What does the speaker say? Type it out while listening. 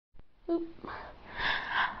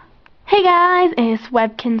Hey guys, it's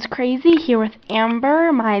Webkinz Crazy here with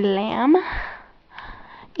Amber, my lamb,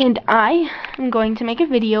 and I am going to make a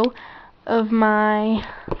video of my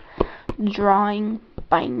drawing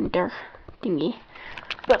binder thingy.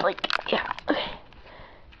 But yeah, okay.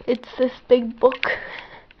 It's this big book.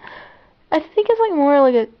 I think it's more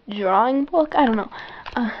like a drawing book. I don't know.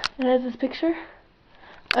 It has this picture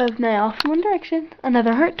of Niall from One Direction,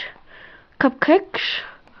 another heart, cupcakes.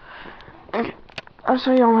 Okay. I'll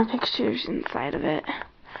show you all my pictures inside of it.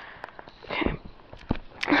 Okay.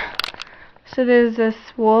 So there's this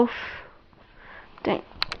wolf. Dang.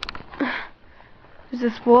 There's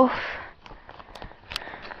this wolf.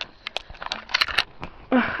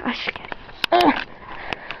 Ugh, I should get it.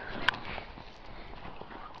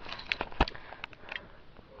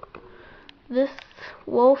 This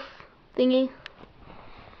wolf thingy.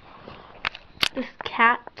 This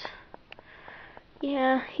cat.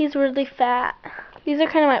 Yeah, he's really fat. These are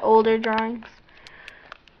kind of my older drawings.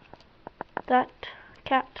 That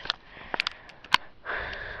cat.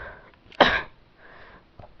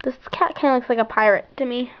 This cat kind of looks like a pirate to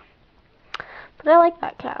me. But I like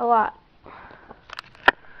that cat a lot.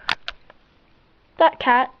 That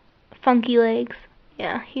cat, funky legs.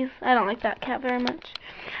 Yeah, I don't like that cat very much.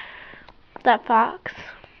 That fox.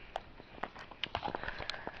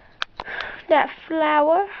 That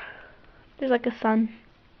flower. There's like a sun.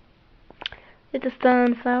 It's a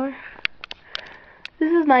sunflower.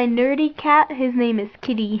 This is my nerdy cat. His name is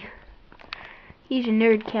Kitty. He's a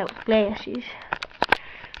nerd cat with glasses.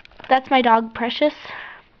 That's my dog, Precious.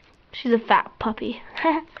 She's a fat puppy.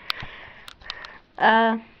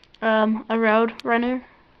 A road runner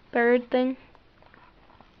bird thing.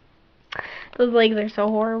 Those legs are so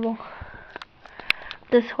horrible.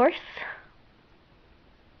 This horse.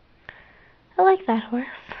 I like that horse.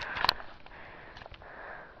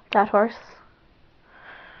 That horse.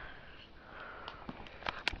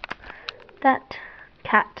 That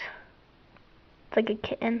cat. It's like a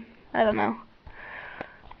kitten. I don't know.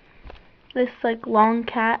 This long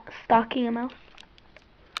cat stalking a mouse.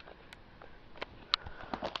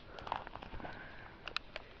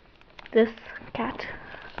 This cat.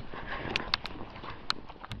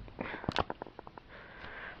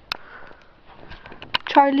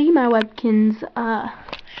 Charlie, my Webkinz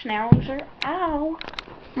schnauzer. Ow!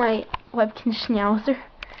 My Webkinz schnauzer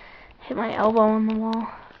hit my elbow on the wall.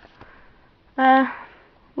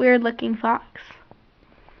 Weird looking fox.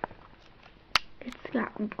 It's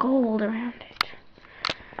got gold around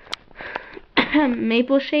it.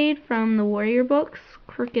 Maple Shade from the Warrior books,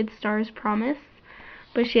 Crooked Star's Promise.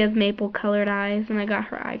 But she has maple colored eyes, and I got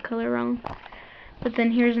her eye color wrong. But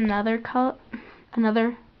then here's another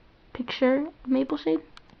picture of Maple Shade.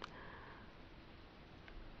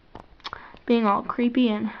 Being all creepy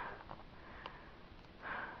and,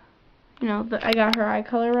 I got her eye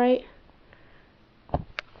color right.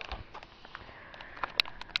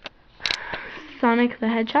 Sonic the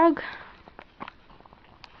Hedgehog.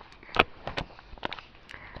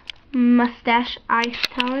 Mustache Ice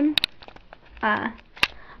Talon.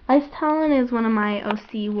 Ice Talon is one of my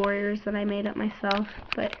OC warriors that I made up myself.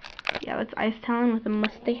 But yeah, it's Ice Talon with a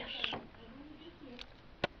mustache.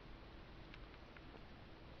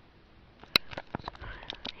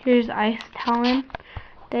 Here's Ice Talon.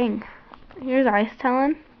 Dang. Here's Ice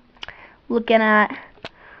Talon. Looking at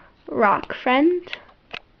Rock Friend.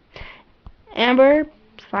 Amber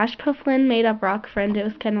 / Pufflin made up Rock Friend. It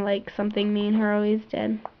was kind of like something me and her always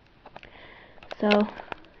did. So,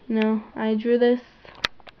 I drew this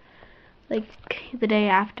the day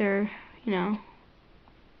after,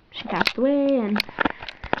 she passed away, and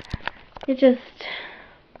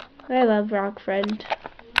I love Rock Friend.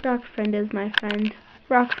 Rock Friend is my friend.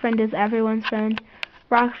 Rock Friend is everyone's friend.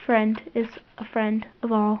 Rock Friend is a friend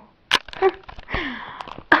of all.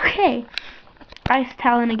 Okay. Ice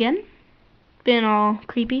Talon again. Been all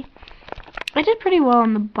creepy. I did pretty well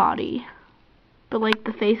on the body. But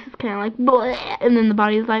the face is kind of bleh, and then the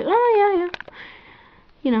body is oh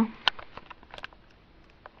yeah.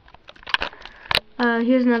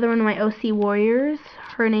 Here's another one of my OC warriors.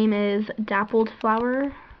 Her name is Dappled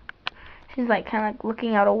Flower. She's kind of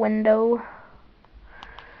looking out a window.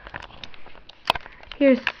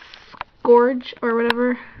 Here's Scourge or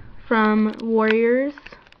whatever from Warriors.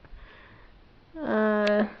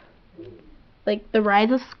 The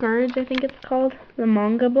Rise of Scourge, I think it's called. The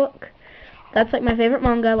manga book. That's my favorite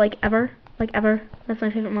manga, ever. That's my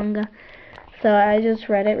favorite manga. So I just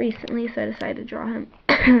read it recently, so I decided to draw him.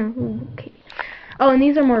 Okay. Oh, and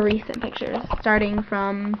these are more recent pictures, starting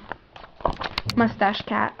from Mustache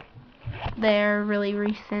Cat. They're really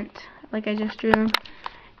recent. I just drew them.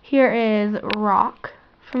 Here is Rock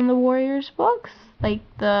from the Warriors books, like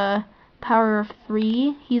the Power of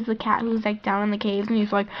 3. He's the cat who's like down in the caves, and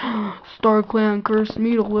he's like, Star Clan cursed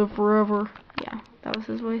me to live forever. Yeah, that was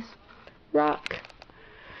his voice. Rock.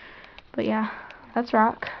 But yeah, that's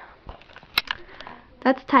Rock.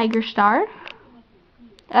 That's Tiger Star.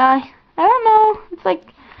 I don't know. It's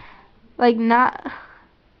like not.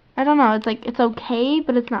 I don't know. It's like it's okay,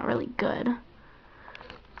 but it's not really good.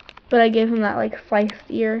 But I gave him that like sliced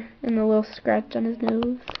ear and the little scratch on his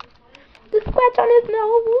nose. The scratch on his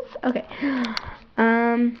nose. Okay.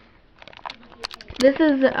 This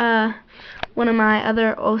is one of my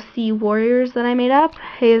other OC warriors that I made up.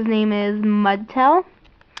 His name is Mudtail.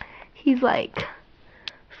 He's like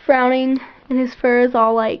frowning, and his fur is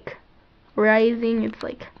all like rising. It's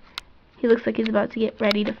like he looks like he's about to get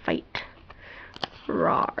ready to fight.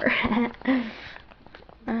 Roar.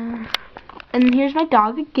 And here's my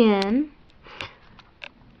dog again,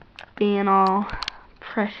 being all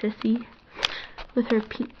precious-y with her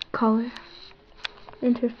pink collar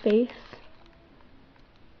and her face.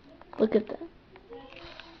 Look at that.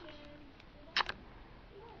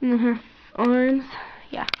 And her arms.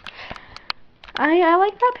 Yeah. I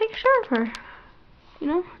like that picture of her. You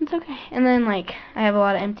know, it's okay. And then, like, I have a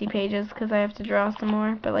lot of empty pages because I have to draw some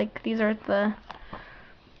more. But, like, these are the...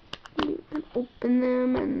 You can open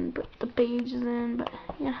them and put the pages in. But,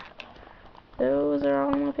 yeah. Those are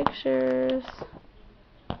all my pictures.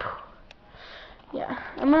 Yeah.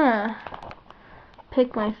 I'm gonna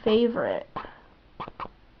pick my favorite.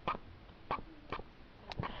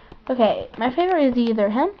 Okay, my favorite is either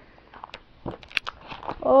him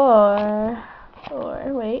or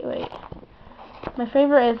wait. My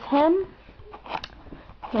favorite is him.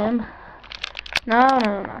 No,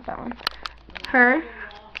 not that one. Her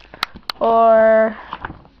or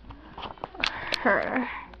her.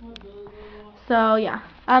 So yeah.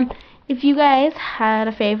 If you guys had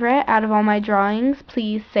a favorite out of all my drawings,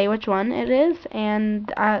 please say which one it is,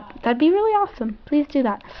 and that'd be really awesome. Please do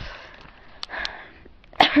that.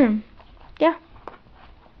 Yeah.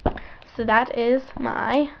 So that is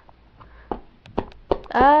my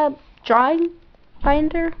drawing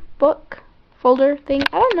binder book folder thing.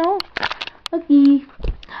 I don't know. Okay.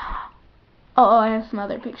 Oh, I have some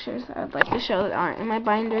other pictures I would like to show that aren't in my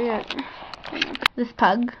binder yet. This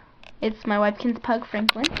pug. It's my Webkinz pug,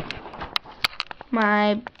 Franklin.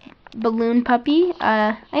 My balloon puppy.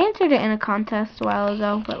 I entered it in a contest a while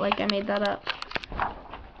ago, but like I made that up.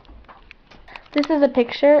 This is a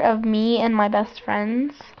picture of me and my best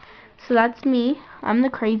friends. So that's me. I'm the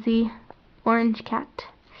crazy orange cat.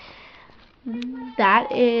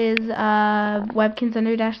 That is Webkinz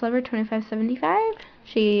 _lover 2575.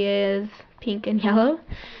 She is pink and yellow.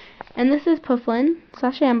 And this is Pufflin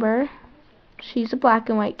 / Amber. She's a black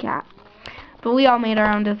and white cat. But we all made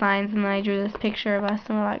our own designs, and then I drew this picture of us,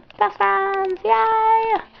 and we're like, best friends, yay!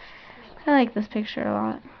 I like this picture a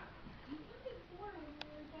lot.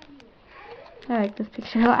 I like this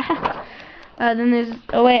picture a lot. Then there's,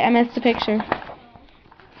 oh wait, I missed a picture.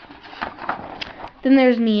 Then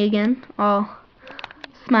there's me again, all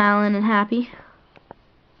smiling and happy.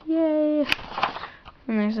 Yay!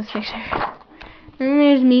 And there's this picture. And then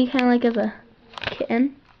there's me, kind of like as a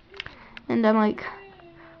kitten. And I'm like,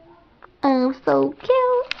 oh, so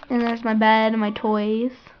cute. And there's my bed and my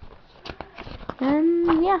toys.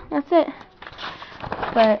 And yeah, that's it.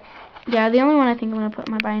 But yeah, the only one I think I'm going to put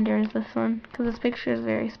in my binder is this one, because this picture is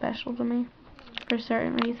very special to me for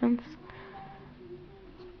certain reasons.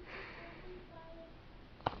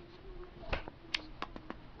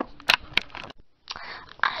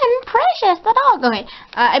 I'm Precious, the dog. Okay,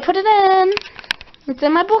 I put it in. It's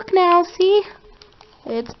in my book now, see?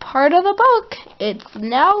 It's part of the book. It's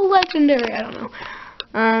now legendary. I don't know.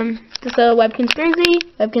 So Webkinz Crazy,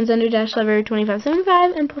 Webkinz _lover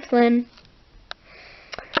 2575, and Pufflin.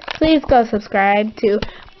 Please go subscribe to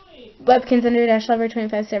Webkinz _lover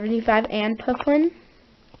 2575 and Pufflin.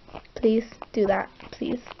 Please do that.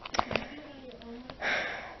 Please.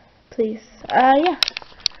 Please. Yeah.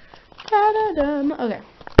 Okay.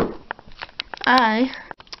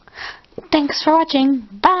 Thanks for watching.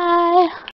 Bye.